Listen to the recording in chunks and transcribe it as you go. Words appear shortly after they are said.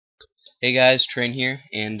Hey guys, Train here,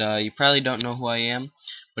 and you probably don't know who I am,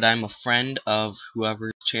 but I'm a friend of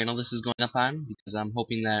whoever's channel this is going up on because I'm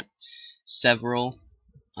hoping that several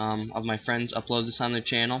of my friends upload this on their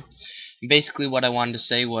channel. And basically, what I wanted to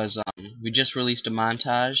say was we just released a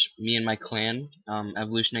montage, me and my clan,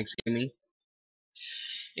 Evolution X Gaming,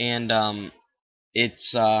 and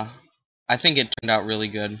it's I think it turned out really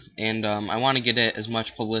good, and I want to get it as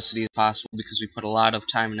much publicity as possible because we put a lot of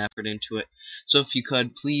time and effort into it. So if you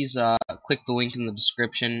could, please click the link in the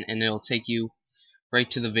description, and it'll take you right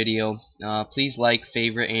to the video. Please like,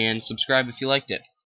 favorite, and subscribe if you liked it.